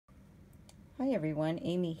Hi everyone,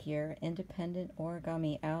 Amy here, Independent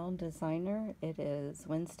Origami Owl designer. It is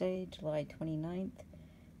Wednesday, July 29th,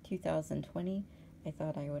 2020. I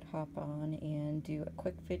thought I would hop on and do a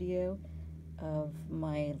quick video of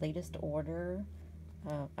my latest order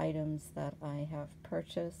of items that I have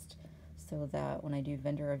purchased so that when I do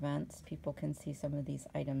vendor events, people can see some of these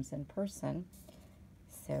items in person.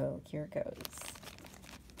 So here goes.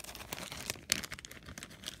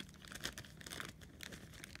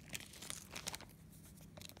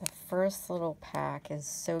 The first little pack is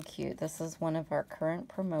so cute. This is one of our current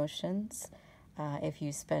promotions. If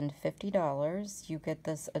you spend $50, you get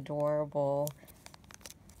this adorable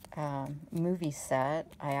movie set.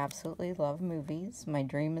 I absolutely love movies. My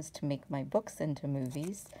dream is to make my books into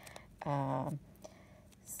movies.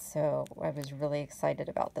 So I was really excited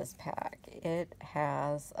about this pack. It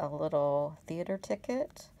has a little theater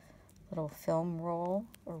ticket, little film roll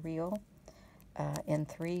or reel, and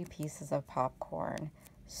 3 pieces of popcorn.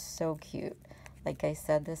 So cute. Like I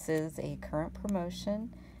said, this is a current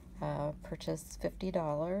promotion. Purchase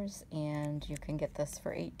 $50 and you can get this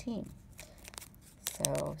for $18.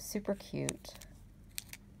 So super cute.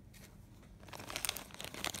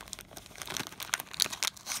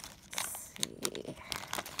 Let's see.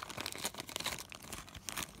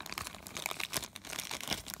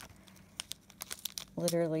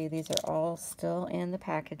 Literally, these are all still in the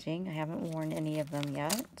packaging. I haven't worn any of them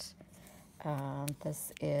yet.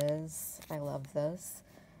 This is, I love this.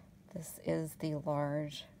 This is the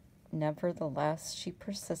large Nevertheless She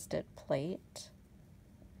Persisted plate.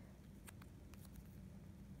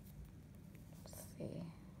 Let's see.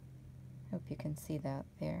 Hope you can see that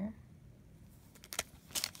there.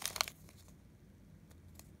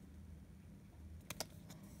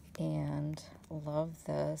 And love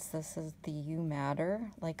this. This is the You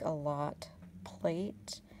Matter Like a Lot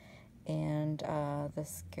plate. And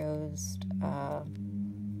this goes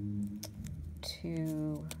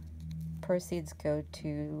to, proceeds go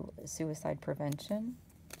to suicide prevention.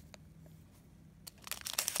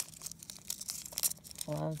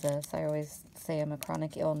 Love this. I always say I'm a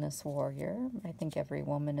chronic illness warrior. I think every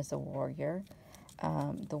woman is a warrior.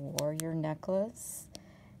 The warrior necklace,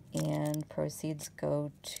 and proceeds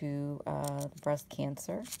go to breast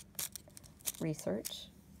cancer research.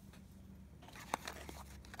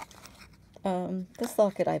 This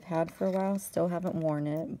locket I've had for a while, still haven't worn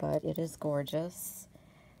it, but it is gorgeous.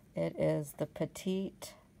 It is the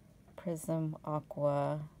Petite Prism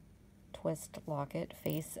Aqua Twist Locket,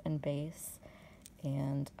 face and base,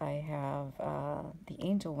 and I have the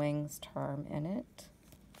Angel Wings charm in it.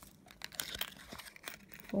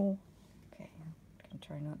 Oh, okay, I'm going to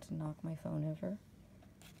try not to knock my phone over.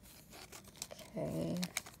 Okay,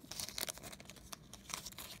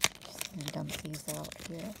 just going to dump these out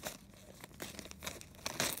here.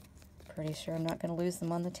 Pretty sure I'm not going to lose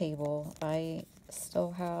them on the table. I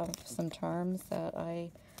still have some charms that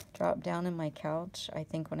I dropped down in my couch, I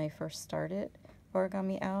think when I first started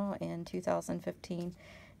Origami Owl in 2015,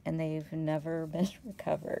 and they've never been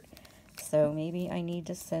recovered. So maybe I need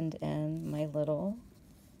to send in my little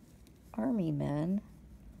army men,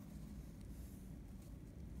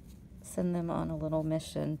 send them on a little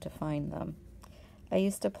mission to find them. I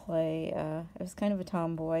used to play, I was kind of a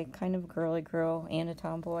tomboy, kind of a girly girl and a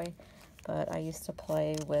tomboy, but I used to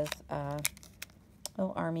play with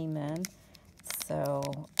little army men, so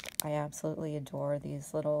I absolutely adore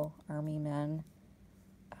these little army men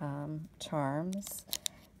charms,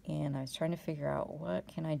 and I was trying to figure out what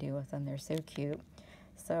can I do with them. They're so cute.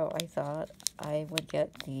 So I thought I would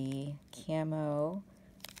get the camo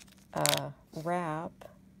wrap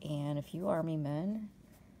and a few army men,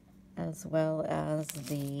 as well as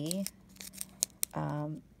the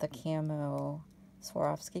camo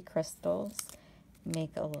Swarovski crystals,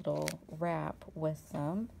 make a little wrap with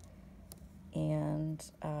them, and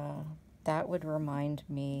that would remind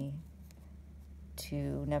me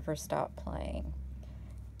to never stop playing.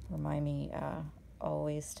 Remind me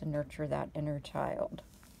always to nurture that inner child.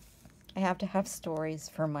 I have to have stories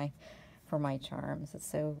for my charms. It's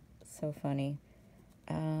so funny.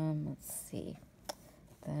 Let's see.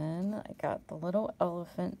 Then I got the little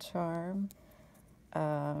elephant charm,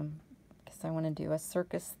 because I want to do a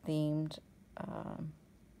circus-themed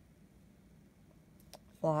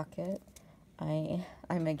locket.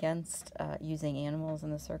 I'm against using animals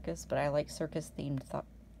in the circus, but I like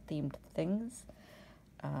circus-themed things,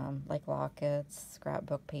 like lockets,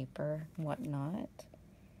 scrapbook paper, and whatnot.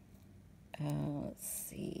 Let's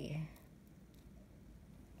see.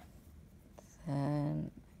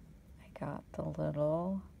 Then I got the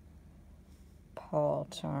little Paul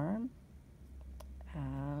charm.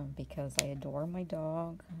 because I adore my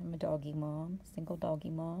dog. I'm a doggy mom, single doggy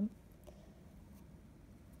mom.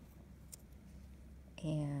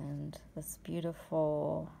 And this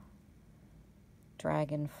beautiful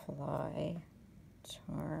dragonfly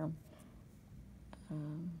charm.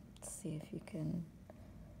 Let's see if you can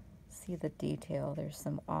see the detail. There's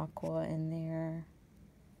some aqua in there.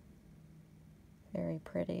 Very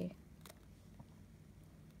pretty.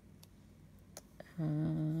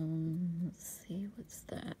 Let's see, what's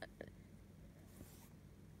that?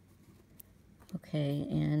 Okay,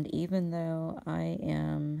 and even though I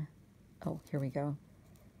am, oh, here we go.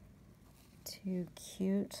 2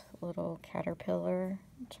 cute little caterpillar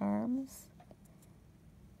charms.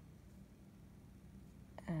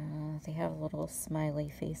 They have little smiley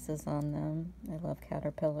faces on them. I love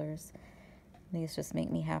caterpillars. These just make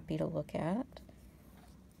me happy to look at.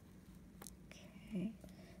 Okay.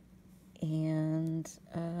 And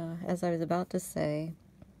as I was about to say,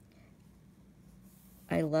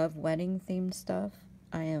 I love wedding themed stuff.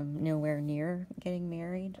 I am nowhere near getting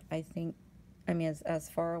married. I mean, as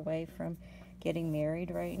far away from getting married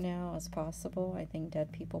right now as possible. I think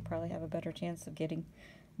dead people probably have a better chance of getting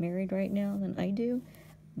married right now than I do.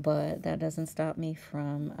 But that doesn't stop me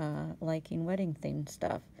from liking wedding themed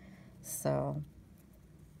stuff. So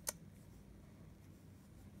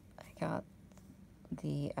I got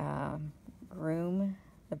the groom,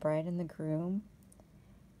 the bride and the groom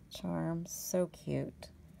charms. So cute.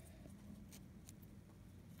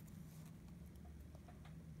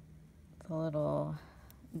 The little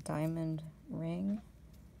diamond ring.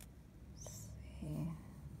 Let's see.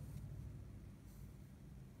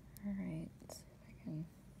 All right, let's see if I can.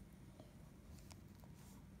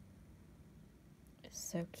 It's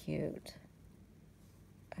so cute.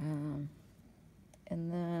 And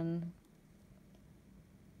then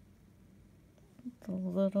the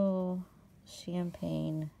little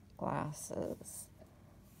champagne glasses.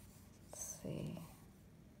 Let's see.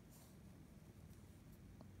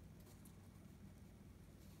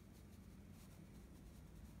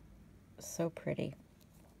 So pretty.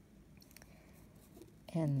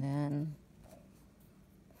 And then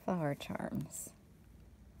flower charms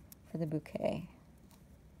for the bouquet.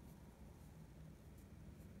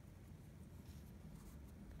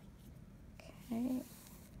 Okay.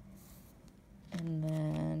 And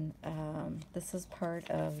then this is part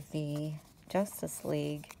of the Justice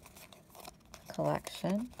League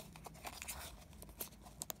collection.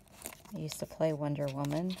 I used to play Wonder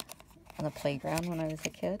Woman on the playground when I was a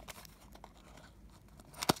kid.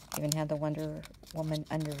 Even had the Wonder Woman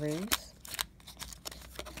underoos.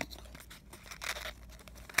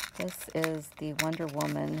 This is the Wonder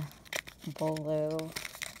Woman bolo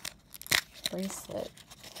bracelet,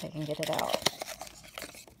 if I can get it out.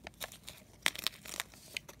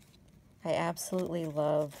 I absolutely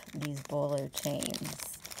love these bolo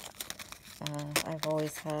chains. I've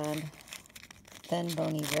always had thin,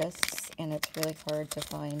 bony wrists, and it's really hard to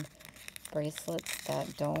find bracelets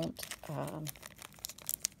that don't fall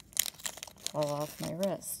off my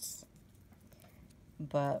wrists.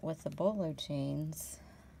 But with the bolo chains,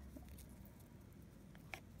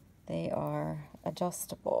 they are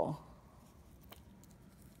adjustable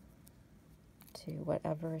to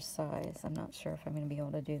whatever size. I'm not sure if I'm going to be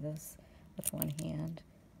able to do this with one hand.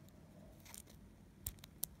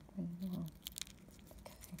 Okay.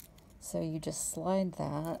 So you just slide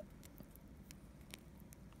that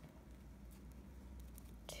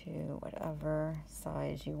to whatever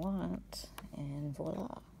size you want, and voila.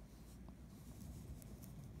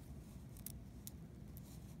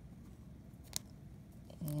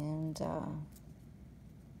 And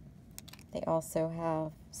they also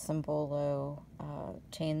have some bolo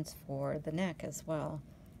chains for the neck as well,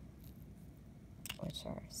 which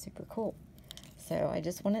are super cool. So I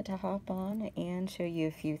just wanted to hop on and show you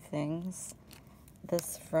a few things.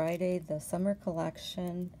 This Friday, the summer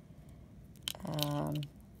collection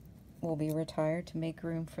will be retired to make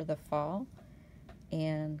room for the fall,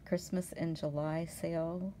 and Christmas in July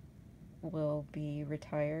sale will be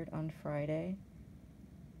retired on Friday.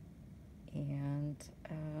 And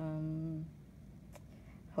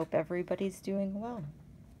hope everybody's doing well.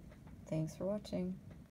 Thanks for watching.